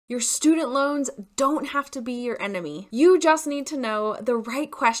Your student loans don't have to be your enemy. You just need to know the right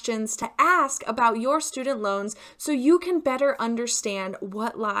questions to ask about your student loans so you can better understand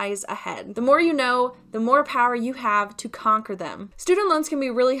what lies ahead. The more you know, the more power you have to conquer them. Student loans can be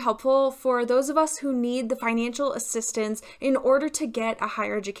really helpful for those of us who need the financial assistance in order to get a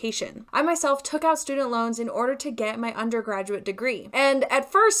higher education. I myself took out student loans in order to get my undergraduate degree. And at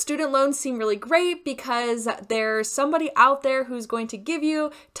first, student loans seem really great because there's somebody out there who's going to give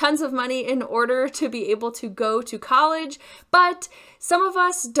you tons of money in order to be able to go to college, but some of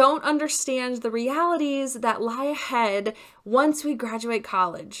us don't understand the realities that lie ahead once we graduate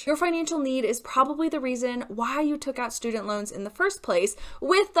college. Your financial need is probably the reason why you took out student loans in the first place,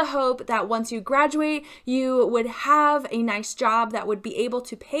 with the hope that once you graduate, you would have a nice job that would be able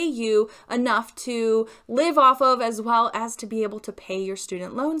to pay you enough to live off of, as well as to be able to pay your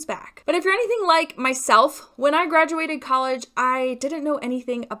student loans back. But if you're anything like myself, when I graduated college, I didn't know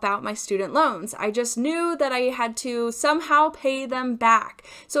anything about my student loans. I just knew that I had to somehow pay them back.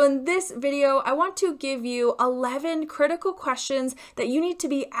 So in this video, I want to give you 11 critical questions that you need to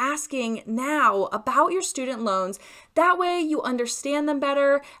be asking now about your student loans. That way you understand them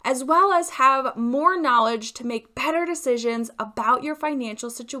better, as well as have more knowledge to make better decisions about your financial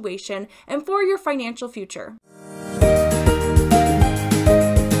situation and for your financial future.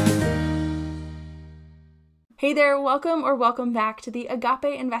 Hey there, welcome back to the Agape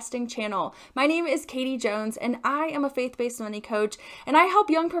Investing channel. My name is Katie Jones and I am a faith-based money coach, and I help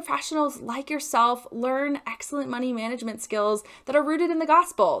young professionals like yourself learn excellent money management skills that are rooted in the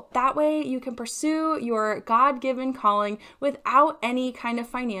gospel. That way you can pursue your God-given calling without any kind of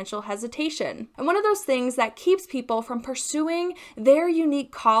financial hesitation. And one of those things that keeps people from pursuing their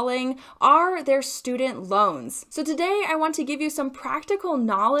unique calling are their student loans. So today I want to give you some practical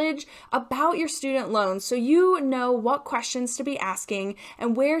knowledge about your student loans so you know what questions to be asking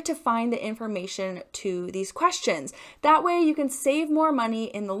and where to find the information to these questions. That way you can save more money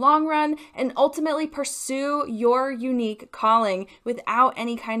in the long run and ultimately pursue your unique calling without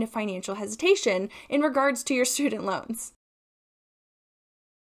any kind of financial hesitation in regards to your student loans.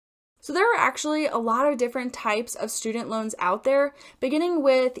 So there are actually a lot of different types of student loans out there, beginning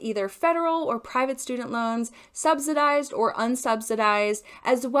with either federal or private student loans, subsidized or unsubsidized,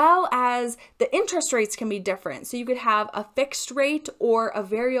 as well as the interest rates can be different. So you could have a fixed rate or a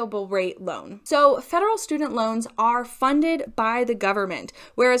variable rate loan. So federal student loans are funded by the government,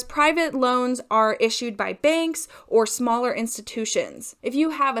 whereas private loans are issued by banks or smaller institutions. If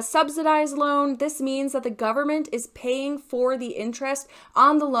you have a subsidized loan, this means that the government is paying for the interest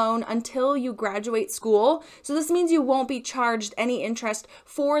on the loan until you graduate school. So this means you won't be charged any interest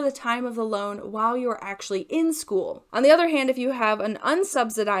for the time of the loan while you're actually in school. On the other hand, if you have an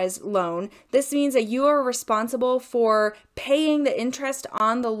unsubsidized loan, this means that you are responsible for paying the interest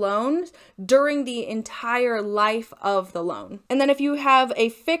on the loan during the entire life of the loan. And then if you have a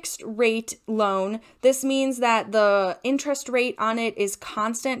fixed rate loan, this means that the interest rate on it is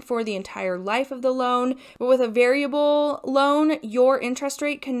constant for the entire life of the loan. But with a variable loan, your interest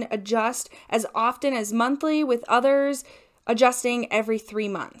rate can adjust as often as monthly, with others adjusting every 3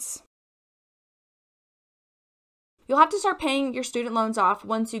 months. You'll have to start paying your student loans off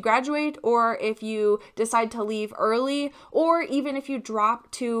once you graduate, or if you decide to leave early, or even if you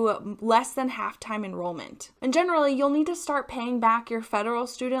drop to less than half-time enrollment. And generally, you'll need to start paying back your federal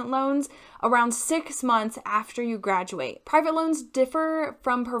student loans around 6 months after you graduate. Private loans differ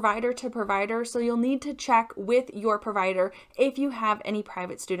from provider to provider, so you'll need to check with your provider if you have any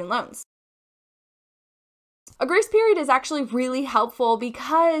private student loans. A grace period is actually really helpful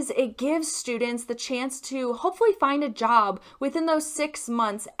because it gives students the chance to hopefully find a job within those 6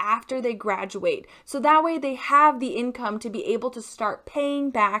 months after they graduate. So that way they have the income to be able to start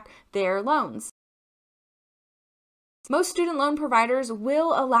paying back their loans. Most student loan providers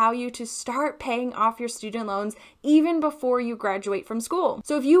will allow you to start paying off your student loans even before you graduate from school.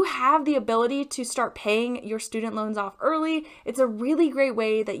 So if you have the ability to start paying your student loans off early, it's a really great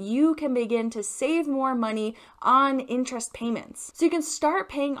way that you can begin to save more money on interest payments. So you can start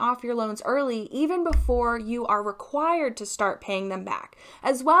paying off your loans early even before you are required to start paying them back,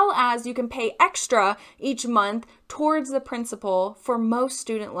 as well as you can pay extra each month towards the principal for most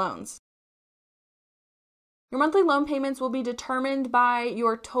student loans. Your monthly loan payments will be determined by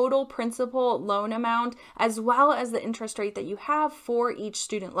your total principal loan amount, as well as the interest rate that you have for each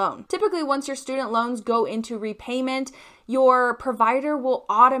student loan. Typically, once your student loans go into repayment, your provider will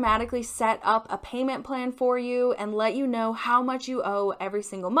automatically set up a payment plan for you and let you know how much you owe every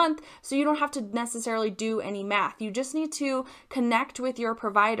single month, so you don't have to necessarily do any math. You just need to connect with your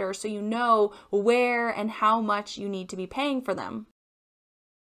provider so you know where and how much you need to be paying for them.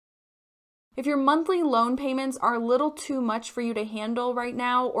 If your monthly loan payments are a little too much for you to handle right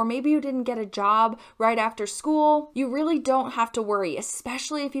now, or maybe you didn't get a job right after school, you really don't have to worry,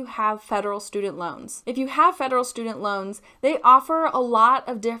 especially if you have federal student loans. If you have federal student loans, they offer a lot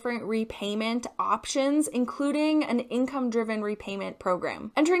of different repayment options, including an income-driven repayment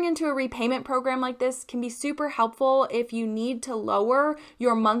program. Entering into a repayment program like this can be super helpful if you need to lower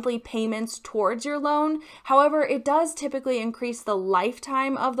your monthly payments towards your loan. However, it does typically increase the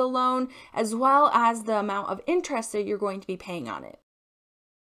lifetime of the loan as well as the amount of interest that you're going to be paying on it.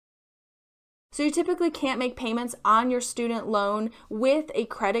 So you typically can't make payments on your student loan with a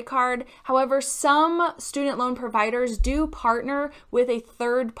credit card. However, some student loan providers do partner with a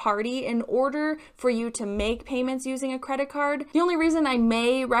third party in order for you to make payments using a credit card. The only reason I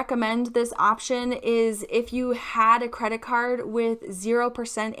may recommend this option is if you had a credit card with 0%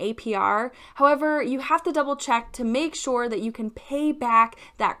 APR. However, you have to double check to make sure that you can pay back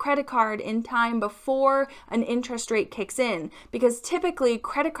that credit card in time before an interest rate kicks in, because typically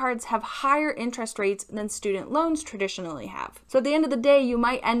credit cards have higher interest rates than student loans traditionally have. So at the end of the day, you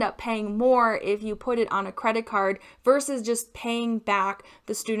might end up paying more if you put it on a credit card versus just paying back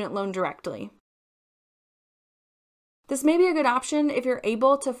the student loan directly. This may be a good option if you're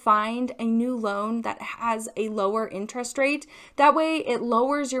able to find a new loan that has a lower interest rate. That way it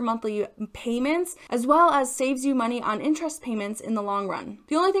lowers your monthly payments as well as saves you money on interest payments in the long run.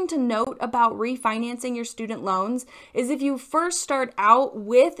 The only thing to note about refinancing your student loans is if you first start out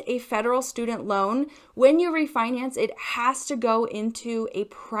with a federal student loan, when you refinance, it has to go into a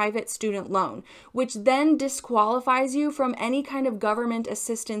private student loan, which then disqualifies you from any kind of government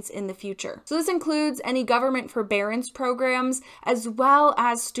assistance in the future. So this includes any government forbearance programs as well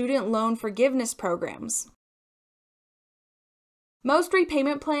as student loan forgiveness programs. Most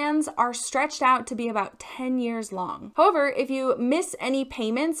repayment plans are stretched out to be about 10 years long. However, if you miss any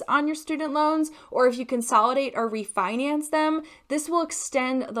payments on your student loans, or if you consolidate or refinance them, this will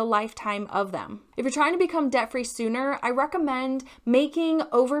extend the lifetime of them. If you're trying to become debt-free sooner, I recommend making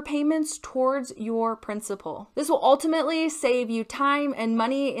overpayments towards your principal. This will ultimately save you time and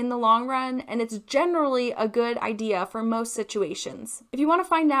money in the long run, and it's generally a good idea for most situations. If you want to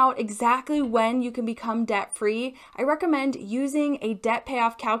find out exactly when you can become debt-free, I recommend using a debt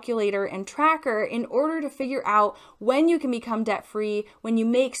payoff calculator and tracker in order to figure out when you can become debt-free when you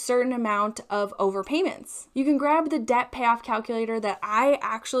make certain amount of overpayments. You can grab the debt payoff calculator that I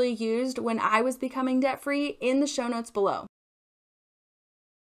actually used when I was becoming debt-free in the show notes below.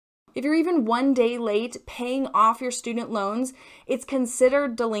 If you're even one day late paying off your student loans, it's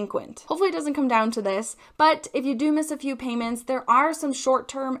considered delinquent. Hopefully it doesn't come down to this, but if you do miss a few payments, there are some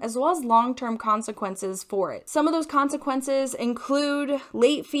short-term as well as long-term consequences for it. Some of those consequences include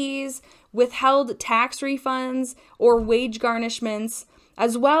late fees, withheld tax refunds, or wage garnishments,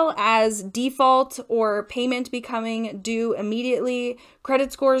 as well as default or payment becoming due immediately,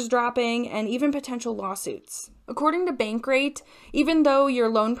 credit scores dropping, and even potential lawsuits. According to Bankrate, even though your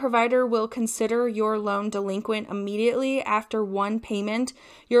loan provider will consider your loan delinquent immediately after one payment,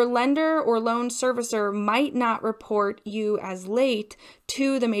 your lender or loan servicer might not report you as late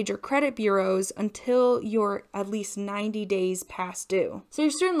to the major credit bureaus until you're at least 90 days past due. So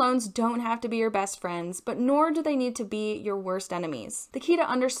your student loans don't have to be your best friends, but nor do they need to be your worst enemies. The key to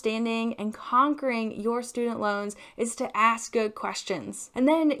understanding and conquering your student loans is to ask good questions, and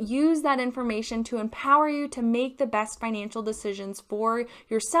then use that information to empower you to make the best financial decisions for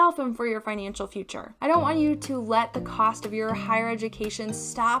yourself and for your financial future. I don't want you to let the cost of your higher education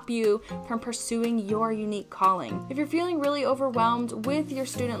stop you from pursuing your unique calling. If you're feeling really overwhelmed with your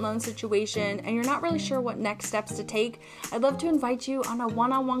student loan situation and you're not really sure what next steps to take, I'd love to invite you on a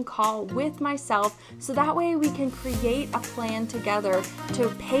one-on-one call with myself so that way we can create a plan together to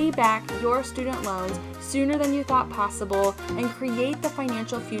pay back your student loans sooner than you thought possible and create the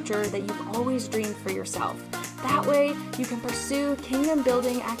financial future that you've always dreamed for yourself. That way, you can pursue kingdom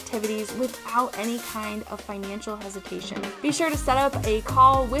building activities without any kind of financial hesitation. Be sure to set up a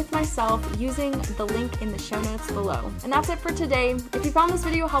call with myself using the link in the show notes below. And that's it for today. If you found this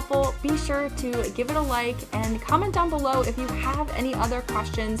video helpful, be sure to give it a like and comment down below if you have any other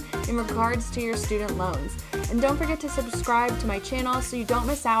questions in regards to your student loans. And don't forget to subscribe to my channel so you don't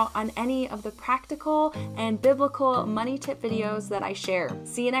miss out on any of the practical and biblical money tip videos that I share.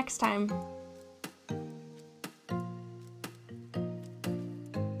 See you next time.